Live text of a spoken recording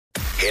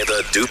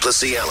Heather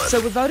Duplessis-Allen. So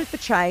we voted for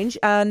change.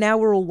 Now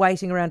we're all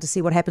waiting around to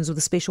see what happens with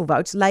the special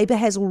votes. Labor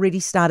has already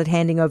started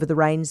handing over the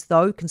reins,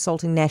 though,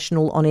 consulting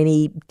National on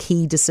any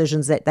key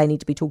decisions that they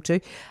need to be talked to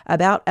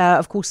about.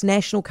 Of course,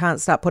 National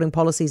can't start putting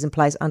policies in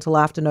place until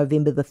after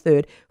November the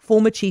 3rd.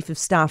 Former Chief of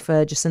Staff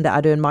Jacinda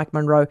Ardern, Mike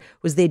Munro,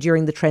 was there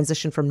during the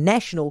transition from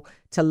National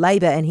to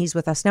Labor, and he's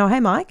with us now. Hey,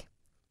 Mike.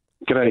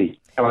 G'day.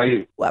 How are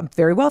you? Well,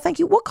 very well, thank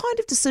you. What kind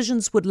of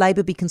decisions would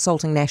Labor be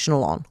consulting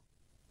National on?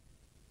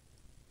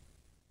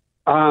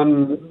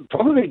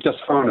 Probably just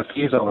foreign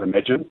affairs, I would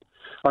imagine.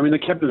 I mean, the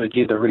cabinet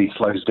agenda really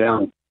slows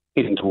down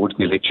heading towards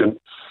the election,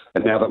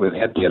 and now that we've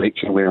had the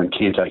election, we're in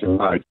caretaker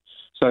mode.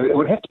 So it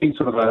would have to be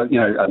sort of a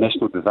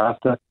national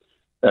disaster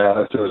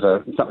if there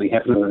was something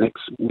happening in the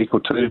next week or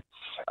two.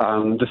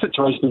 The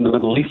situation in the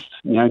Middle East,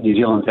 New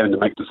Zealand's having to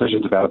make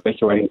decisions about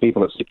evacuating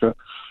people, etc.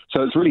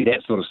 So it's really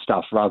that sort of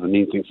stuff rather than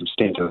anything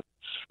substantive,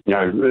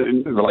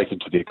 related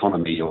to the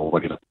economy or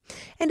whatever.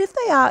 And if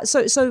they are,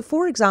 so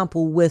for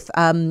example, with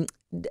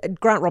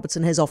Grant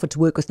Robertson has offered to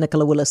work with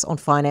Nicola Willis on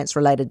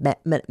finance-related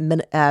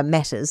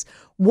matters.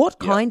 What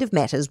kind of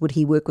matters would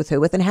he work with her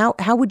with, and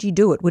how would you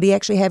do it? Would he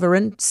actually have her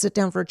in, sit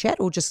down for a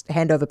chat, or just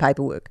hand over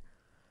paperwork?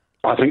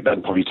 I think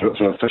they'd probably do it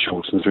through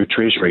officials and through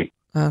Treasury.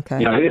 Okay.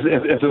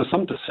 If there was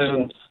some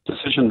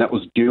decision that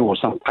was due, or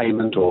some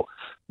payment, or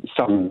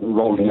some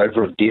rolling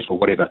over of debt or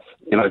whatever,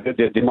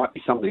 there might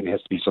be something that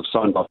has to be sort of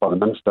signed off by the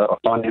Minister of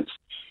Finance.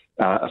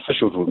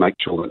 Officials will make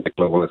sure that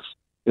Nicola Willis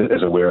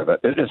is aware of it.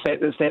 It's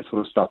that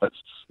sort of stuff.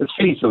 It's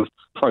fairly sort of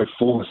pro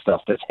forma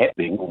stuff that's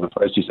happening, or the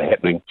process are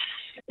happening,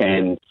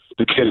 and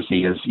the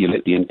courtesy is you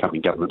let the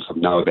incoming government sort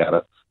of know about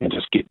it and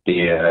just get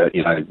their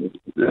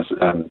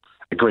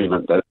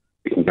agreement that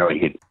we can go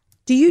ahead.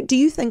 Do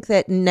you think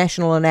that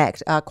National and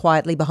ACT are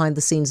quietly behind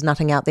the scenes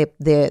nutting out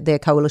their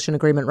coalition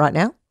agreement right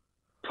now?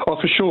 Oh,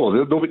 for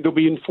sure. There'll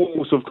be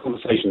informal sort of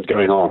conversations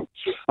going on.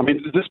 I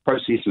mean, this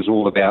process is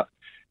all about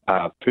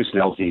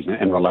personalities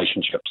and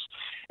relationships.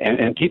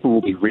 And people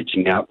will be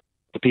reaching out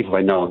to people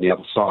they know on the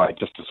other side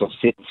just to sort of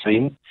set the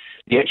scene.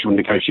 The actual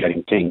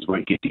negotiating teams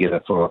won't get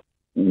together for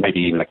maybe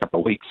even a couple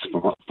of weeks,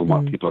 from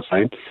what people are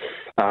saying.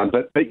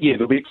 But yeah,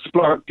 there'll be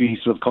exploratory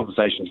sort of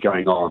conversations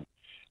going on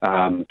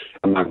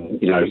among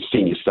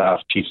senior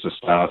staff, chiefs of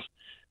staff.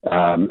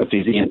 If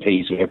there's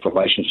MPs who have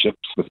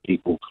relationships with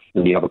people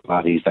in the other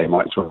parties, they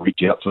might sort of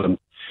reach out to them.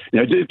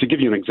 To give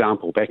you an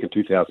example, back in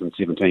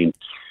 2017.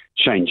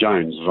 Shane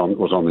Jones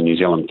was on the New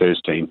Zealand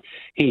first team.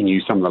 He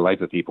knew some of the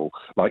Labor people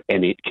like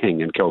Annette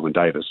King and Kelvin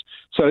Davis.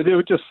 So there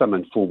were just some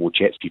informal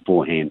chats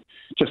beforehand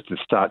just to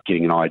start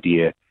getting an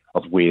idea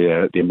of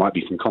where there might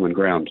be some common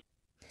ground.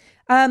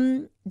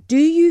 Do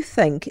you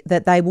think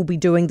that they will be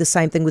doing the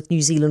same thing with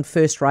New Zealand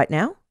First right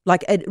now?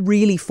 Like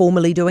really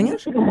formally doing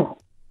it?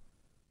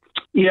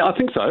 Yeah, I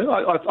think so.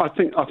 I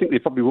think there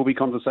probably will be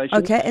conversations.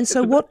 Okay, and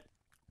so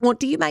what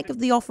do you make of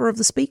the offer of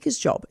the Speaker's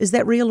job? Is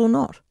that real or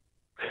not?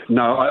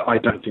 No, I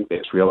don't think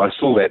that's real. I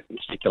saw that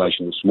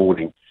speculation this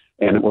morning,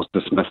 and it was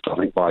dismissed, I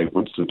think, by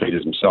Winston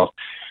Peters himself.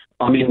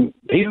 I mean,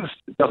 Peters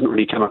doesn't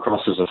really come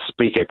across as a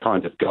speaker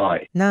kind of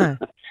guy. No.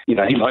 He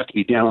likes to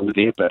be down on the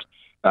depot,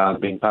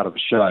 being part of a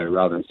show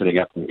rather than sitting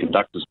up in the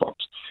conductor's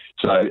box.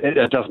 So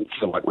it doesn't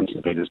feel like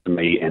Winston Peters to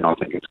me, and I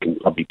think it can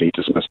probably be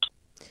dismissed.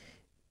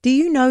 Do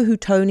you know who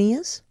Tony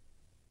is?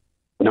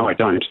 No, I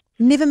don't.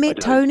 Never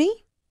met Tony?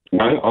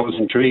 No, I was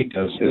intrigued,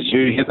 as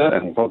you, Heather,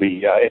 and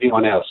probably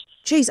anyone else.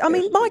 Geez, I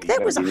mean, Mike,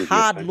 that was a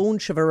hard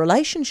launch of a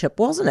relationship,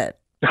 wasn't it?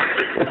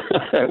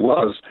 It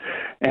was.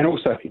 And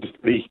also,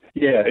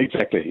 yeah,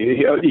 exactly.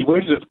 He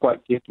worded it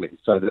quite carefully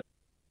so that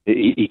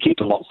he kept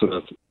a lot sort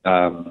of,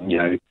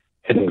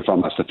 hidden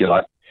from us, if you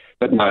like.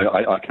 But no,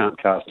 I can't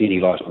cast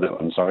any light on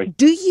that one, sorry.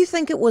 Do you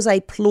think it was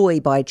a ploy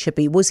by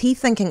Chippy? Was he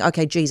thinking,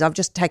 okay, geez, I've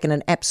just taken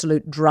an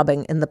absolute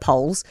drubbing in the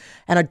polls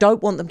and I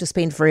don't want them to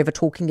spend forever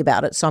talking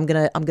about it, so I'm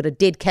gonna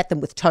dead cat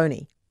them with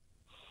Tony?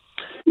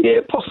 Yeah,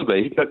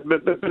 possibly. But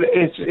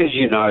as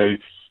you know,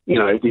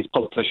 these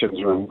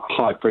politicians are in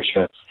high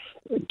pressure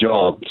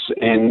jobs,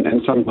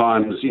 and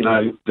sometimes,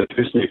 the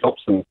person who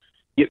helps them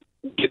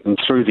get them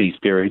through these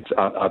periods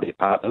are their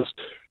partners.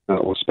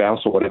 Or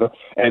spouse or whatever,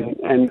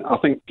 and I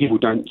think people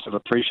don't sort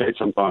of appreciate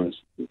sometimes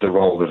the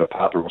role that a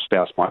partner or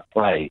spouse might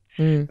play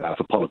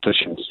for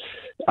politicians,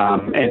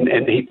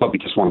 and he probably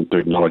just wanted to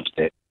acknowledge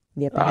that.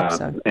 Yeah, perhaps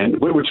so. And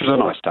which was a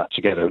nice touch.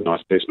 You get a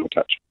nice personal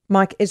touch.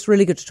 Mike, it's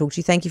really good to talk to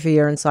you. Thank you for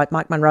your insight.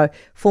 Mike Munro,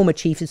 former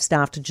Chief of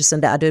Staff to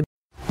Jacinda Ardern.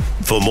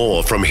 For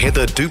more from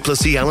Heather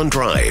Duplessis-Allen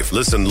Drive,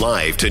 listen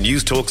live to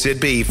News Talk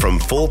ZB from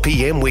 4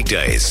 p.m.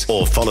 weekdays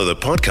or follow the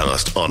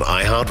podcast on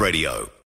iHeartRadio.